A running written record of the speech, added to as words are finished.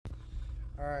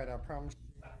Alright, I promised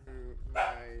you my,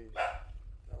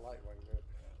 the light wasn't good.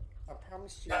 I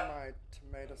promised you my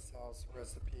tomato sauce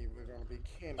recipe. We're going to be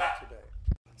canning today.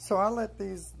 So I let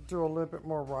these do a little bit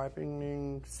more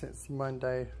ripening since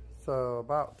Monday. So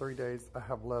about 3 days I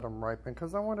have let them ripen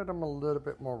because I wanted them a little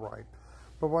bit more ripe.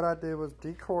 But what I did was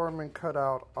decore them and cut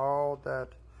out all that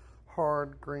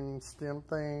hard green stem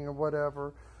thing or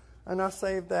whatever. And I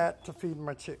saved that to feed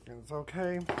my chickens,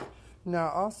 okay? Now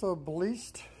I also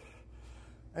bleached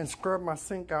and scrub my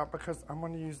sink out because I'm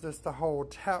going to use this to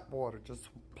hold tap water. Just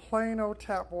plain old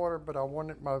tap water, but I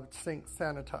wanted my sink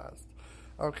sanitized.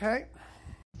 Okay?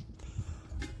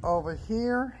 Over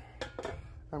here,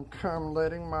 I'm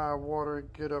letting my water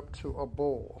get up to a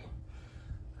boil.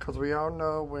 Because we all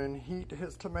know when heat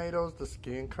hits tomatoes, the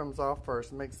skin comes off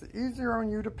first. It makes it easier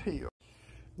on you to peel.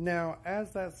 Now,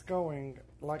 as that's going,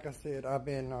 like I said, I've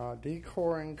been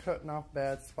decoring, cutting off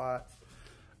bad spots,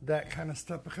 that kind of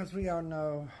stuff, because we all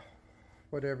know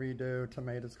whatever you do,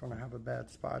 tomatoes going to have a bad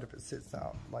spot if it sits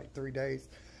out like 3 days.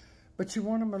 But you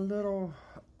want them a little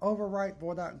overripe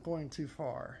without going too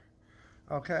far.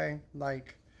 Okay?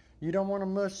 Like, you don't want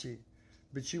them mushy,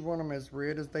 but you want them as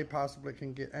red as they possibly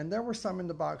can get. And there were some in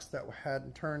the box that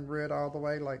hadn't turned red all the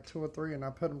way, like 2 or 3, and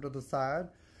I put them to the side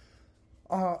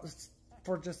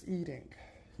for just eating.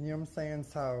 You know what I'm saying?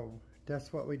 So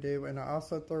that's what we do. And I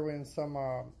also threw in some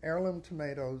heirloom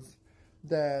tomatoes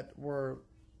that were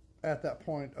at that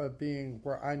point of being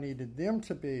where I needed them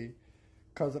to be,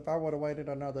 because if I would have waited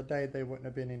another day, they wouldn't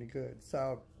have been any good.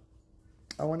 So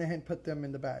I went ahead and put them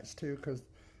in the batch too, because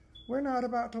we're not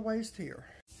about to waste here.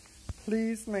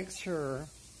 Please make sure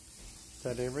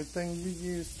that everything you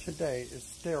use today is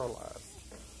sterilized.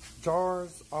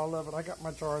 Jars, all of it. I got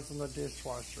my jars in the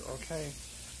dishwasher, okay?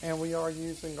 And we are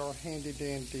using our handy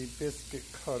dandy biscuit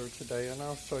cutter today, and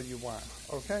I'll show you why,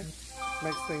 okay?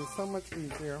 Makes things so much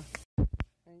easier. And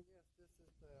yes, this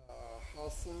is the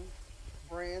Hustle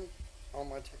brand on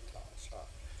my TikTok shop.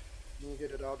 You can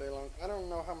get it all day long. I don't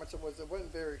know how much it was. It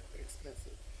wasn't very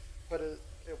expensive, but it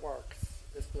works.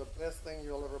 It's the best thing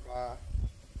you'll ever buy,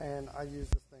 and I use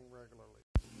this thing regularly.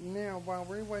 Now, while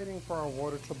we're waiting for our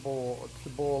water to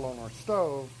boil on our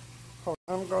stove,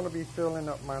 I'm going to be filling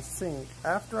up my sink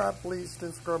after I bleached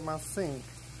and scrubbed my sink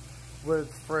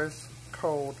with fresh,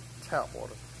 cold tap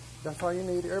water. That's all you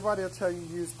need. Everybody will tell you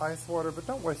use ice water, but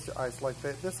don't waste your ice like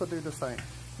that. This will do the same.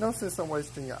 No sense in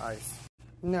wasting your ice.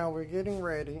 Now we're getting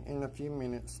ready in a few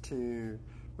minutes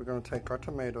we're going to take our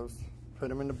tomatoes, put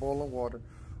them in the boiling water,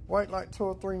 wait like 2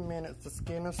 or 3 minutes, the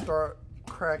skin will start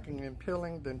cracking and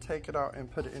peeling, then take it out and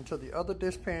put it into the other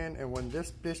dish pan, and when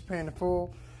this dish pan is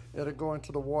full, it'll go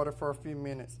into the water for a few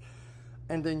minutes,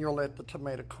 and then you'll let the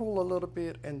tomato cool a little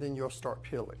bit, and then you'll start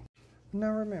peeling. Now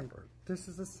remember, this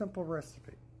is a simple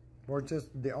recipe.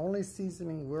 The only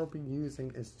seasoning we'll be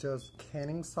using is just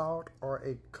canning salt or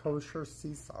a kosher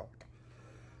sea salt.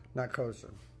 Not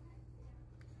kosher,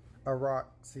 a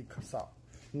rock sea salt.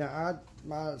 Now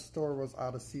my store was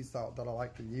out of sea salt that I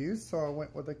like to use, so I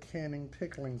went with a canning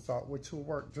pickling salt, which will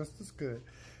work just as good.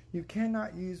 You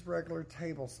cannot use regular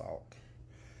table salt.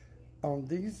 On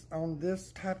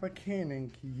this type of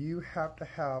canning, you have to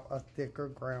have a thicker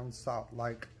ground salt,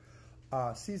 like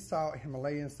sea salt,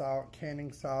 Himalayan salt,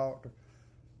 canning salt,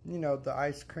 you know, the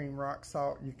ice cream rock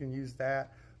salt, you can use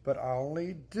that. But I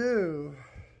only do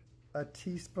a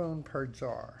teaspoon per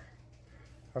jar,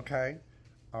 okay?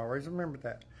 Always remember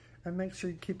that. And make sure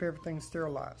you keep everything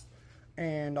sterilized.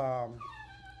 And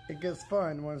it gets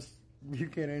fun once you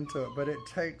get into it, but it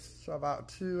takes about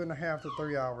 2.5 to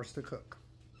 3 hours to cook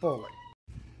fully.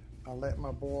 I let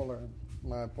my boiling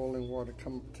water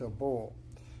come to a boil,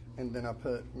 and then I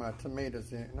put my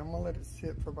tomatoes in, and I'm gonna let it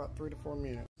sit for about 3 to 4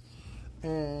 minutes.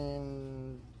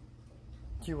 And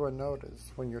you will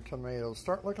notice when your tomatoes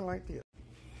start looking like this,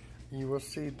 you will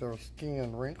see their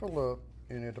skin wrinkle up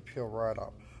and it'll peel right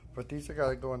off. But these are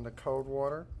gotta go in the cold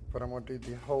water, but I'm gonna do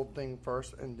the whole thing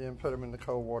first and then put them in the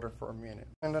cold water for a minute.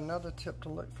 And another tip to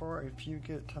look for, if you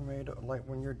get tomato, like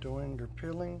when you're doing your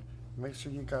peeling, make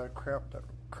sure you got a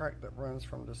crack that runs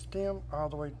from the stem all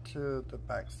the way to the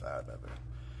back side of it.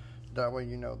 That way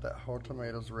you know that whole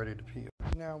tomato's ready to peel.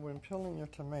 Now when peeling your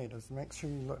tomatoes, make sure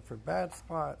you look for bad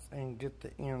spots and get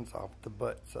the ends off, the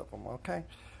butts of them, okay?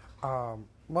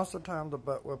 Most of the time the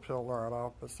butt will peel right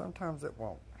off, but sometimes it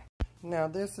won't. Now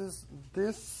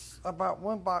about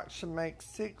one box should make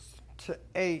 6 to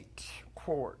 8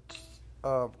 quarts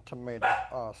of tomato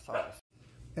sauce.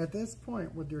 At this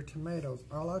point with your tomatoes,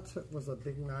 all I took was a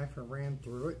big knife and ran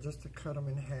through it just to cut them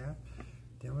in half.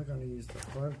 Then we're going to use the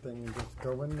front thing and just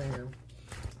go in there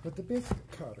with the biscuit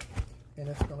cutter. And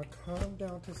it's going to cut them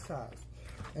down to size.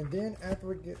 And then after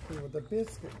we get through with the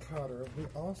biscuit cutter, we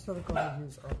also going to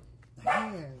use our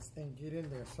hands and get in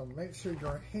there. So make sure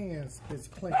your hands is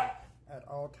clean at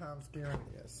all times during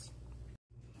this.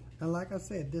 And like I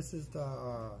said, this is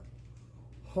the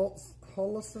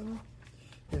Holosun.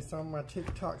 It's on my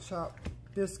TikTok shop.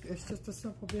 Biscuit. It's just a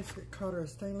simple biscuit cutter,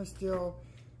 stainless steel,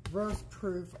 rust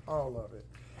proof, all of it.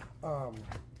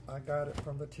 I got it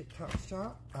from the TikTok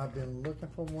shop. I've been looking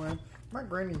for one. My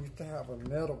granny used to have a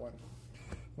metal one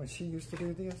when she used to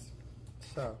do this.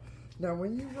 So now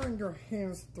when you run your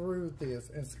hands through this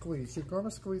and squeeze, you're going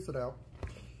to squeeze it out.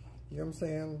 You know what I'm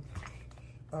saying?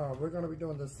 We're going to be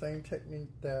doing the same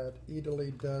technique that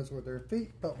Italy does with their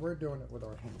feet, but we're doing it with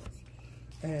our hands.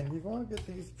 And you're going to get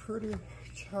these pretty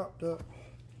chopped up,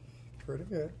 pretty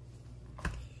good.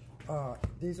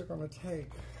 These are going to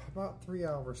take about 3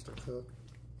 hours to cook.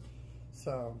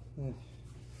 So,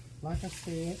 like I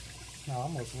said, I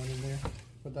almost went in there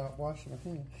without washing my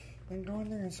hands. And go in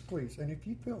there and squeeze. And if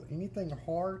you feel anything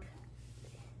hard,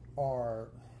 or,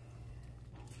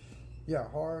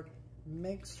 hard,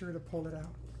 make sure to pull it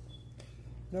out.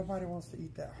 Nobody wants to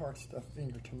eat that hard stuff in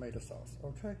your tomato sauce,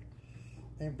 okay?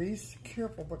 And be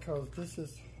careful because this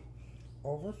is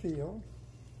overfilled.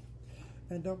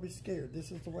 And don't be scared.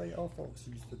 This is the way old folks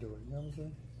used to do it, you know what I'm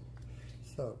saying?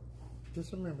 So,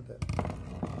 just remember that.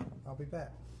 I'll be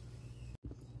back.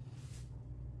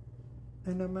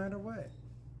 And no matter what,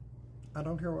 I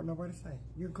don't care what nobody say.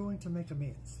 You're going to make a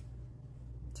mess.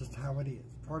 Just how it is.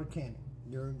 Part of canning.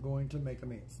 You're going to make a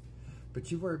mess. But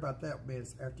you worry about that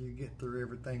mess after you get through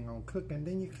everything on cooking,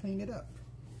 then you clean it up.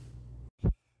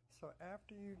 So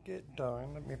after you get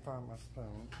done, let me find my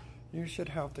spoon. You should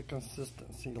have the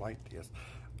consistency like this.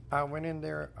 I went in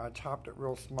there, I chopped it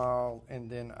real small, and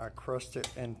then I crushed it,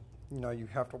 and you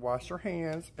have to wash your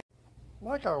hands.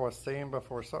 Like I was saying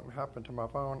before something happened to my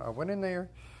phone, I went in there,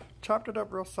 chopped it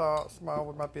up real small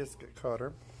with my biscuit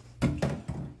cutter,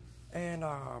 and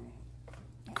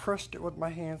crushed it with my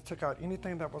hands, took out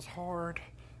anything that was hard,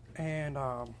 and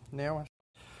now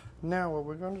what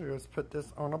we're going to do is put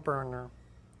this on a burner,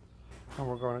 and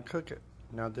we're going to cook it.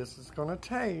 Now this is going to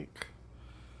take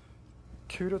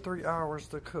 2 to 3 hours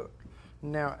to cook.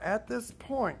 Now at this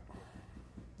point,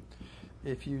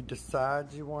 if you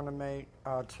decide you want to make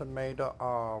a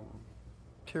tomato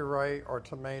puree or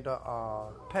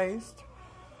tomato paste,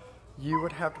 you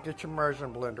would have to get your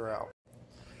immersion blender out.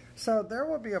 So there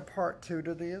will be a part 2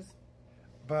 to this,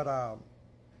 but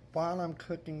while I'm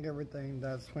cooking everything,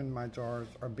 that's when my jars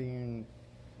are being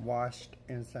washed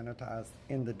and sanitized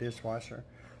in the dishwasher.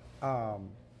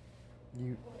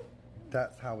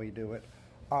 That's how we do it.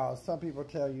 Some people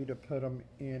tell you to put them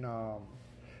in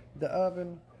the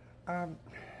oven. I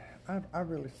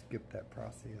really skip that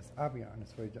process. I'll be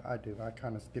honest with you, I do. I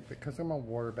kind of skip it because I'm gonna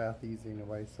water bath these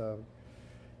anyway, so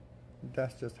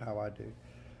that's just how I do.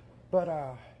 But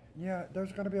yeah,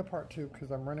 there's gonna be a part 2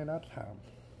 because I'm running out of time.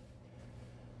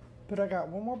 But I got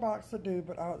one more box to do,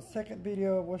 but second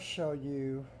video will show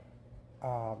you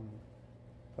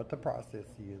what the process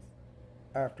is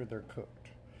after they're cooked.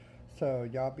 So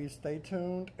y'all stay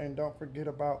tuned, and don't forget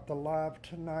about the live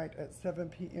tonight at 7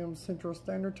 p.m. Central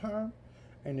Standard Time.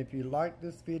 And if you like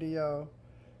this video,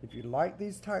 if you like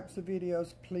these types of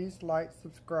videos, please like,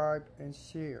 subscribe, and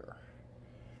share.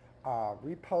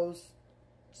 Repost,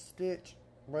 stitch,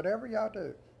 whatever y'all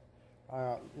do.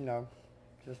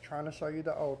 Just trying to show you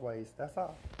the old ways. That's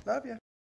all. Love you.